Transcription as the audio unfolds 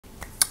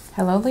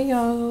Hello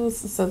Leos,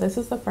 so this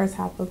is the first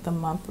half of the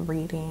month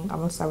reading. I'm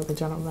gonna start with the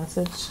general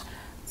message.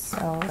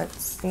 So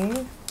let's see.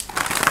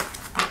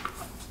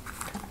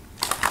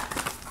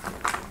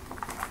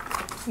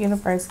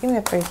 Universe, give me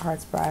a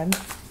 3-card spread.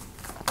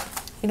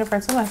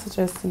 Universe, what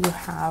messages do you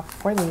have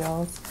for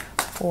Leos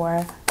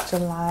for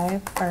July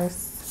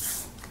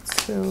 1st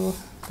to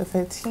the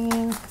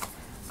 15th,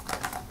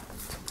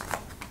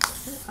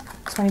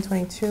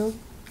 2022?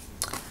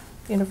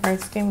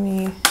 Universe, give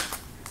me,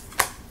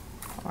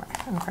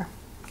 okay.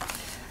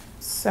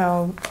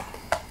 So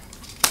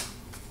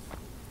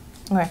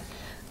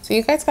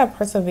you guys got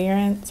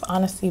perseverance,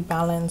 honesty,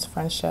 balance,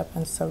 friendship,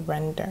 and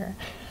surrender.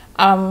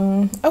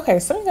 Okay,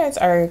 some of you guys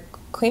are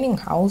cleaning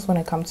house when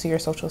it comes to your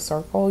social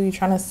circle. You're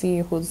trying to see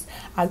who's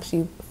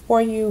actually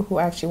for you, who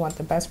actually want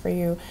the best for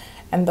you,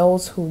 and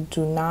those who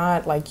do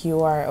not, like,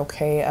 you are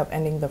okay of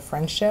ending the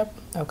friendship,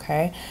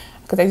 okay?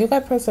 Because I do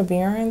got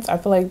perseverance. I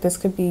feel like this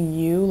could be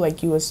you,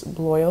 like you was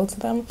loyal to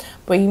them,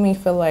 but you may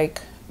feel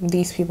like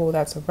these people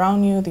that's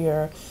around you,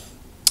 they're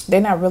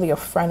not really a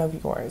friend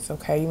of yours,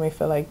 okay? You may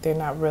feel like they're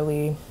not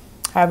really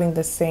having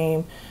the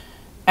same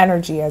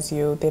energy as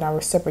you. They're not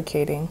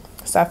reciprocating.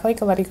 So I feel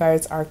like a lot of you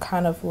guys are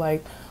kind of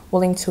like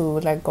willing to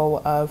let go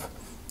of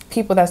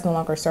people that's no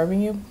longer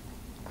serving you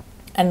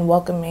and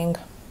welcoming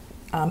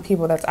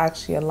people that's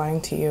actually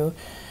aligned to you,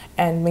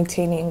 and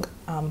maintaining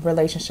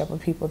relationship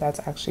with people that's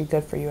actually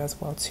good for you as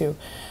well too.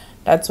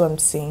 That's what I'm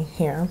seeing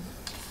here.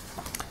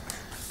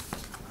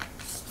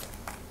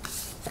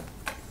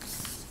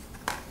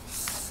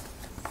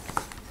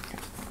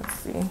 Let's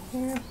see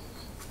here.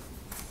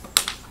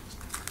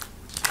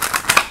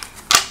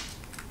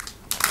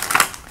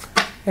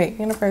 Okay,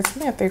 Universe, give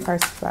me a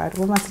 3-card spread.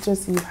 What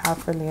messages do you have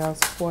for Leos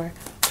for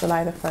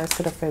July the 1st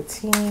to the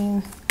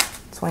 15th,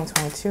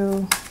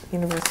 2022?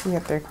 Universe, give me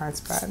a 3-card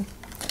spread.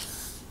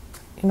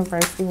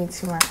 Universe, give me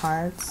 2 more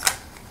cards.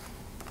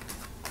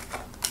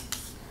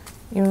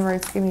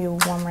 Universe, give me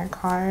 1 more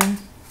card.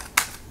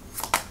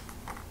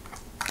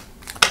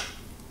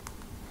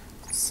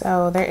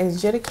 So there is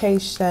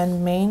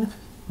adjudication, main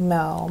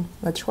male,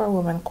 mature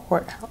woman,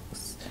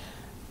 courthouse.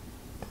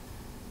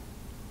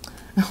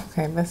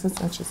 Okay, this is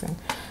interesting.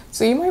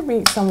 So you might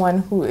meet someone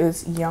who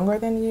is younger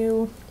than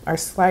you or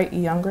slightly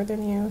younger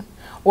than you,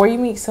 or you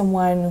meet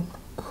someone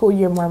who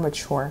you're more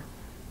mature.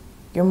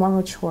 You're more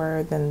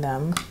mature than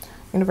them.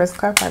 Universe,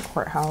 clarify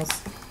courthouse.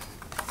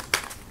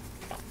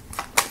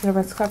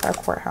 Universe, clarify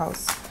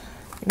courthouse.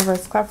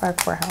 Universe, clarify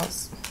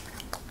courthouse.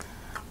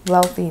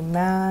 Wealthy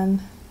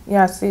man.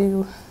 Yeah,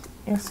 see,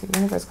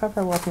 universe,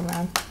 clarify wealthy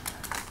man.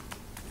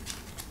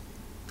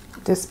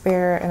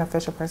 Despair, an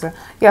official person.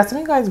 Yeah, some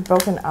of you guys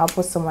broken up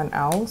with someone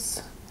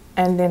else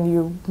and then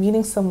you're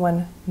meeting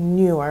someone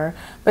newer,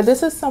 but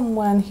this is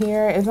someone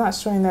here, it's not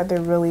showing that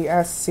they're really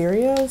as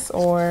serious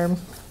or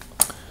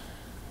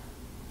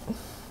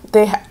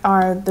they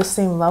are the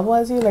same level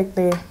as you, like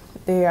they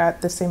are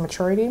at the same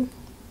maturity.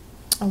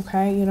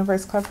 Okay,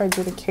 universe, clarify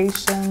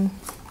adjudication.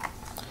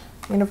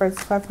 Universe,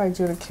 clarify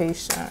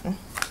adjudication.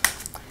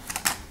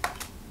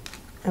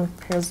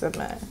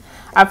 Imprisonment.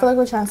 I feel like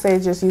we're trying to say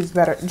just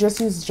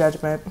use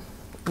judgment,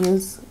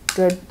 use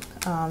good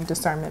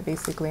discernment,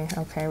 basically,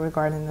 okay,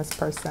 regarding this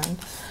person.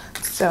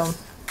 So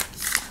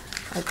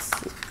let's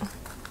see.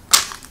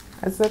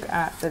 Let's look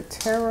at the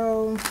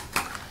tarot.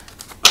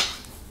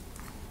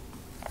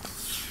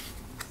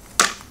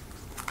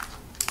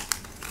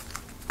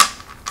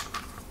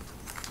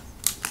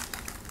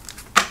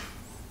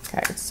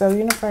 Okay, so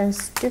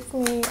universe, give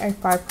me a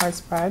 5-card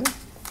spread.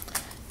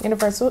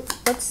 Universe,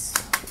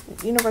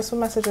 what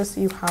messages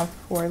do you have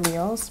for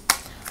Leos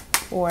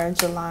for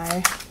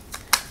July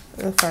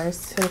the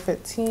 1st to the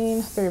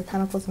 15th? 3 of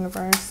Pentacles,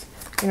 universe.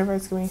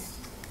 Universe, give me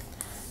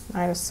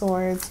Knight of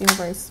Swords.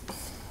 Universe,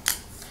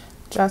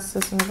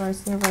 Justice,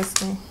 universe. Universe,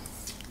 give me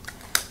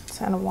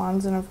 10 of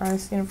Wands,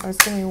 universe. Universe,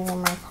 give me 1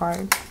 more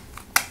card.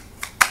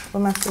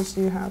 What message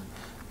do you have?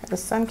 Okay, the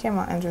Sun came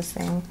out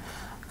interesting.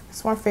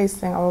 It's more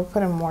facing, I will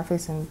put it more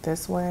facing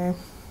this way.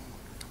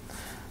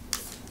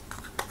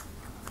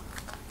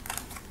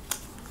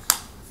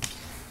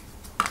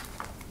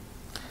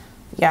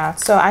 Yeah,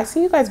 so I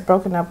see you guys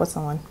broken up with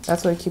someone.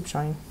 That's what it keeps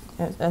showing.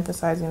 It's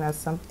emphasizing that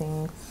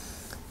something,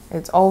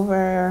 it's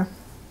over.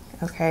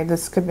 Okay,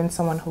 this could have been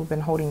someone who's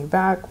been holding you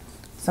back.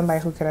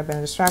 Somebody who could have been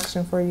a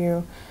distraction for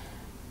you.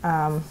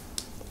 Let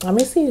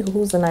me see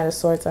who's the Knight of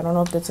Swords. I don't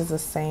know if this is the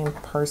same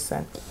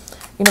person.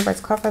 Universe,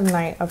 clarify the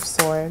Knight of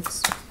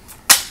Swords.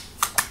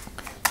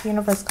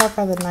 Universe,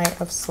 clarify the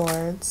Knight of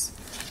Swords.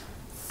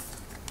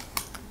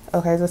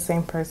 Okay, it's the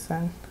same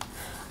person.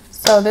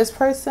 So this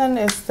person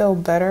is still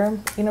bitter.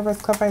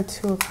 Universe, clarify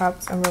 2 of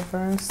Cups in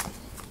reverse.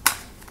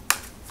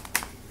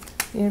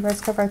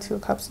 Universe, clarify 2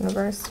 of Cups in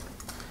reverse.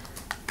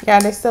 Yeah,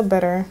 they're still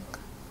bitter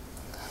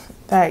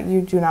that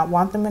you do not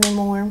want them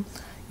anymore.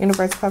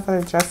 Universe, clarify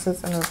the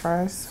Justice in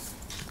reverse.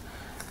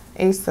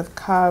 Ace of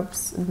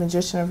Cups,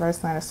 Magician in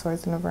reverse, Knight of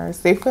Swords in reverse.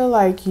 They feel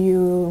like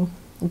you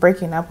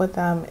breaking up with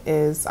them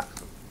is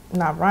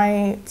not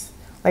right.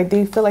 Like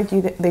they feel like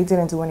they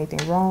didn't do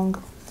anything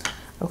wrong.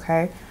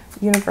 Okay.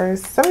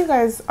 Universe, some of you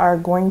guys are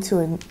going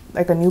to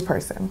like a new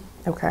person,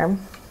 okay?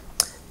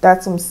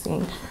 That's what I'm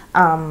seeing.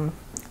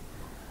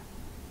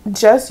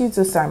 Just use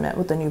discernment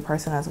with the new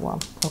person as well,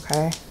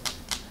 okay?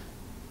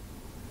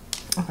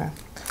 Okay.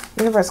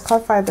 Universe,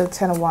 clarify the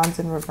Ten of Wands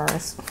in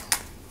reverse.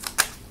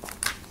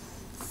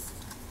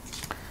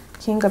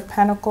 King of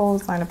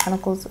Pentacles, Nine of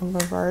Pentacles in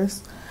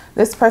reverse.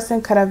 This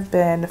person could have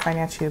been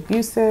financially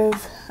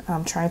abusive,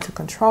 trying to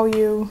control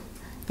you.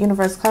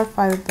 Universe,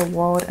 clarify the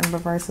World in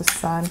reverse, the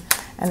Sun,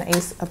 and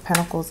Ace of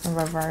Pentacles in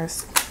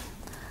reverse.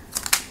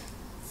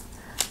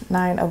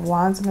 Nine of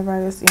Wands in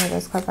reverse.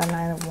 Universe, clarify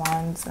Nine of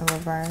Wands in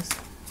reverse.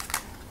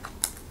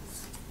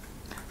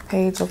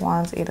 Page of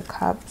Wands, Eight of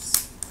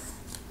Cups.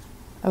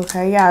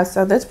 Okay, yeah,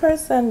 so this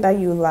person that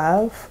you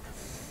love,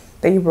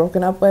 that you've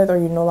broken up with, or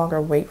you no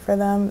longer wait for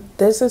them,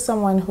 this is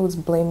someone who's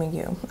blaming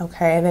you,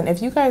 okay? And then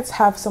if you guys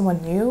have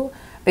someone new,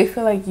 they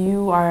feel like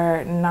you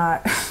are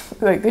not,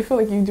 like they feel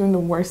like you're doing the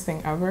worst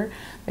thing ever.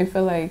 They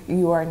feel like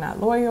you are not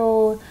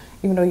loyal,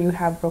 even though you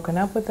have broken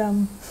up with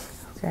them,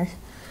 okay?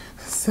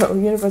 So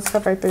Universe,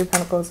 clarify Three of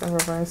Pentacles in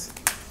reverse.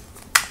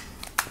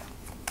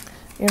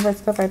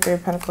 Universe, clarify Three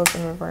of Pentacles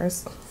in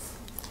reverse.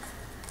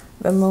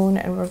 The Moon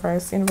in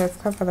reverse. Universe,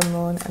 clarify the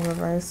Moon in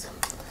reverse.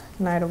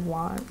 Knight of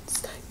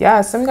Wands.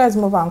 Yeah, some guys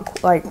move on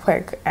like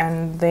quick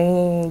and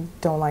they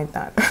don't like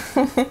that.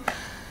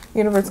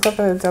 Universe,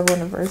 clarify the Devil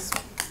in reverse.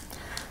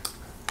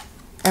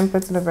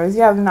 Empress in reverse.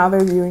 Yeah, now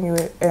they're viewing you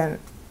in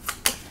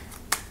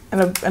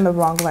the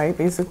wrong light,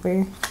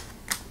 basically,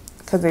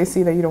 because they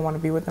see that you don't want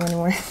to be with them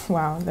anymore.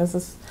 Wow, this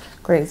is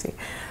crazy.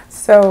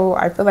 So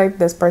I feel like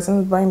this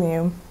person is blaming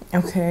you,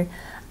 okay?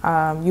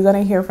 You're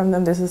gonna hear from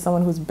them. This is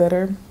someone who's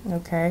bitter,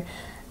 okay?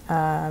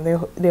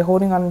 They're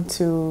holding on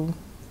to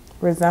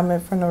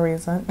resentment for no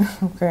reason,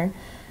 okay?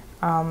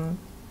 Let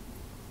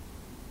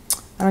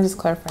me just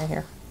clarify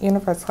here.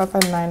 Universe, clarify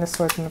Nine of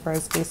Swords in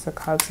reverse, Ace of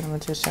Cups, and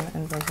Magician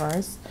in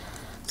reverse.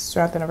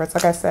 Strength in reverse.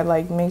 Like I said,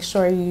 like make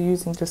sure you're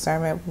using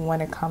discernment when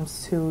it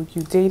comes to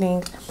you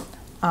dating,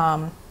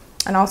 and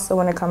also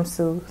when it comes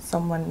to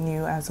someone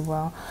new as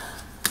well.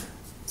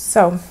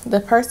 So the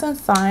person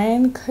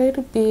sign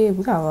could be,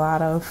 we got a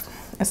lot of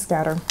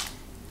scatter.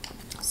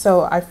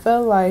 So I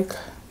feel like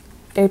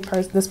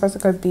this person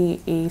could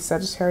be a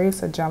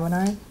Sagittarius, a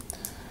Gemini,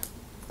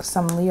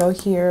 some Leo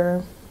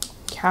here,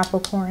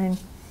 Capricorn.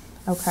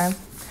 Okay,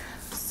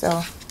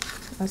 so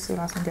let's see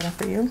what else I'm getting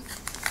for you.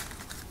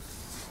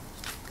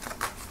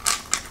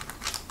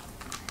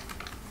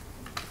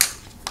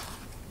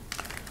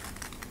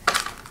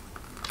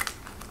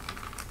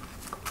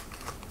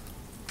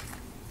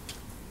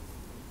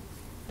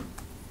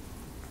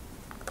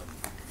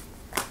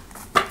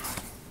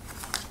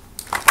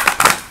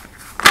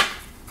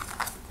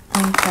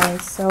 Okay,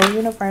 so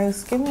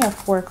Universe, give me a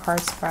 4-card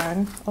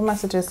spread. What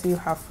messages do you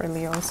have for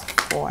Leos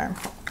 4?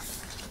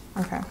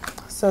 Okay,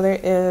 so there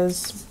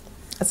is,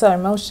 it's an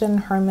emotion,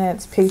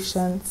 hermits,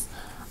 patience,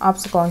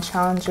 obstacle and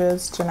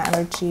challenges, Jenna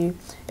energy,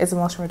 is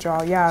emotional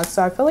withdrawal. Yeah,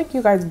 so I feel like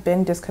you guys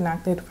been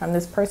disconnected from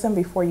this person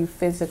before you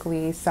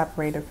physically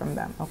separated from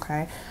them,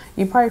 okay?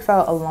 You probably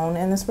felt alone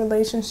in this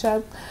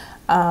relationship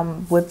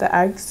with the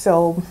ex,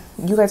 so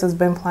you guys have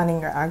been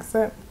planning your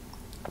exit.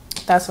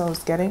 That's what I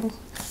was getting.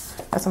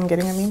 That's what I'm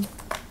getting, I mean.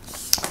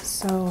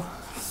 So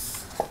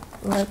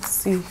let's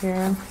see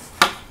here.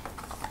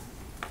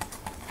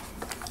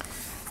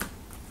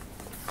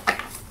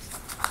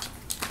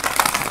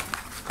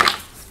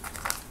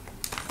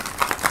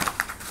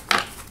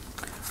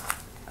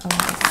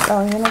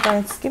 So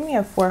Universe, give me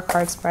a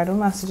 4-card spread. What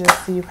messages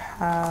do you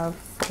have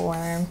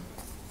for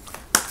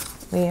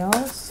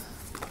Leos?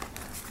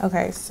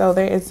 Okay, so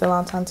there is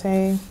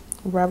Dilettante,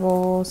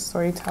 Rebel,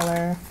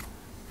 Storyteller,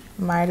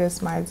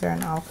 Midas, Miser,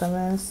 and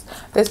Alchemist.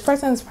 This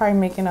person is probably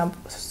making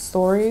up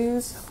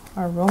stories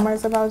or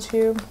rumors about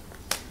you.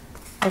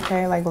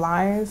 Okay, like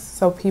lies.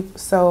 So people,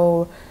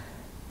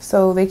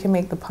 so they can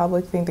make the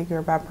public think that you're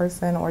a bad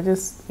person, or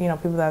just, you know,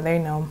 people that they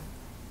know.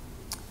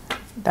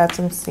 That's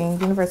what I'm seeing.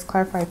 Universe,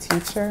 clarify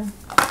teacher.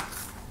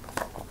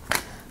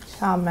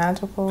 Child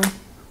magical.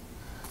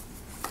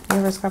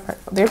 Universe, clarify.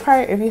 They're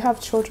probably, if you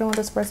have children with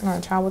this person or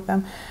a child with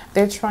them,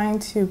 they're trying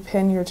to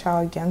pin your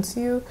child against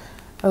you.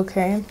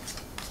 Okay.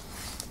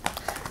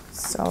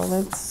 So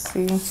let's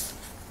see.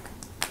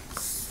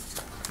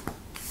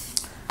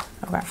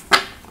 Okay.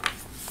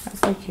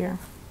 That's like here.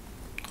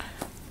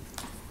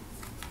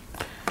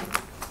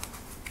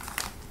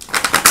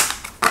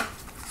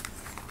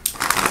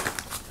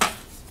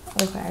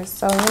 Okay,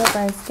 so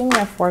Universe, give me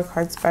a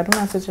 4-card spread. What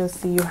messages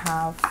do you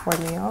have for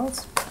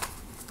Leos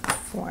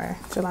for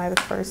July the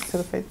 1st to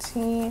the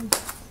 15th,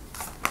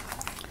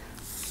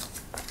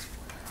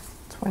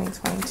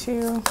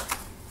 2022?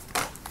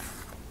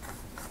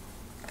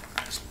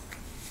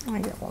 I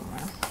get one more.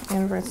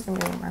 Universe, give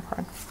me one more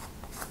card.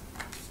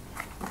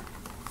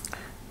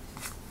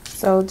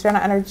 So Jenna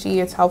energy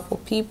is helpful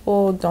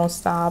people. Don't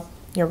stop.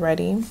 You're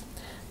ready.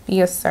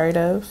 Be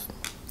assertive.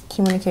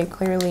 Communicate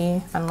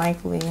clearly,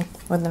 unlikely,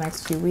 within the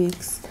next few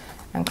weeks,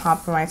 and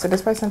compromise. So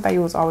this person thought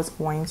you was always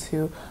going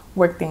to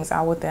work things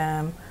out with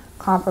them,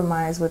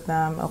 compromise with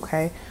them,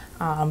 okay?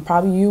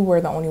 Probably you were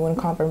the only one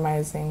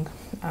compromising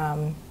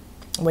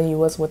when you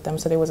was with them,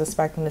 so they was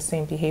expecting the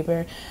same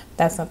behavior.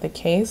 That's not the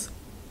case,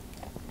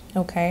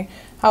 okay?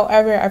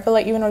 However, I feel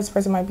like even though this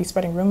person might be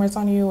spreading rumors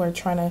on you or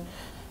trying to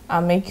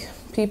make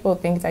people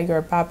think that you're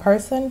a bad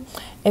person,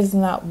 it's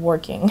not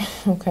working,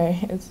 okay?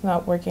 It's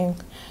not working.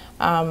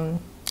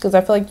 Because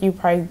I feel like you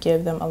probably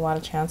give them a lot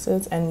of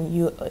chances, and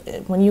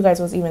when you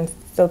guys was even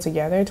still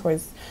together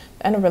towards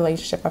the end of the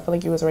relationship, I feel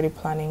like you was already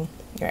planning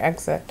your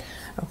exit,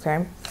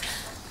 okay?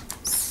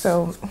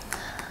 So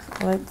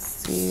let's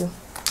see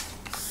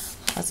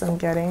what I'm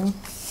getting.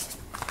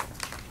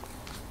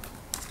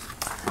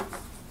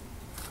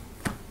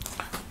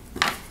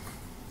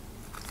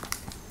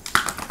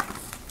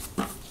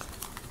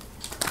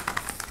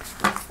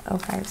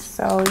 Okay,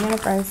 so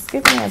universe,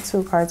 give me a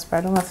 2 card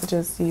spread. What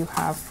messages do you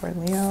have for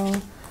Leo?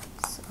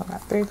 So I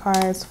got 3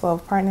 cards, flow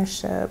of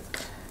partnership,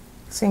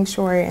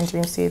 sanctuary, and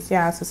dream seeds.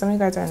 Yeah, so some of you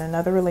guys are in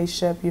another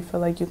relationship. You feel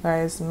like you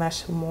guys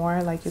mesh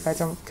more, like you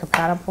guys are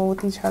compatible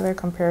with each other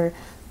compared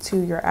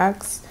to your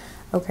ex,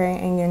 okay?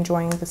 And you're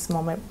enjoying this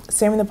moment.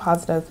 Savoring the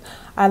positive.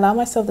 I allow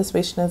myself the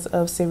spaciousness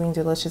of savoring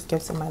delicious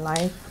gifts in my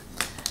life.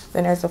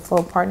 Then there's the flow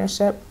of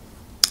partnership.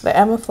 The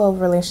ebb and flow of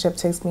relationship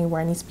takes me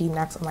where I need to be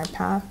next on my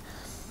path.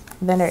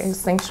 Then there is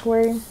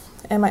sanctuary.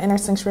 In my inner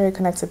sanctuary, I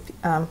connect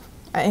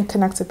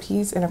to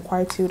peace, inner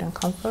quietude, and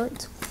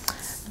comfort.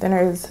 Then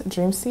there is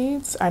dream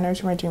seeds. I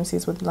nurture my dream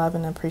seeds with love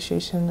and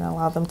appreciation and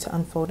allow them to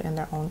unfold in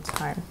their own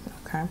time.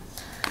 Okay,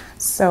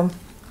 so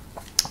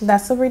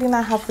that's the reading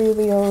I have for you,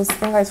 Leos.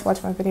 Thank you guys for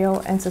watching my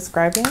video and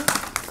subscribing.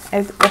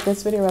 If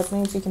this video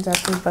resonates, you can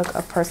definitely book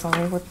a personal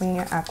reading with me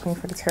at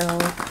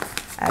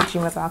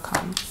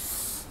queenfredatarot@gmail.com.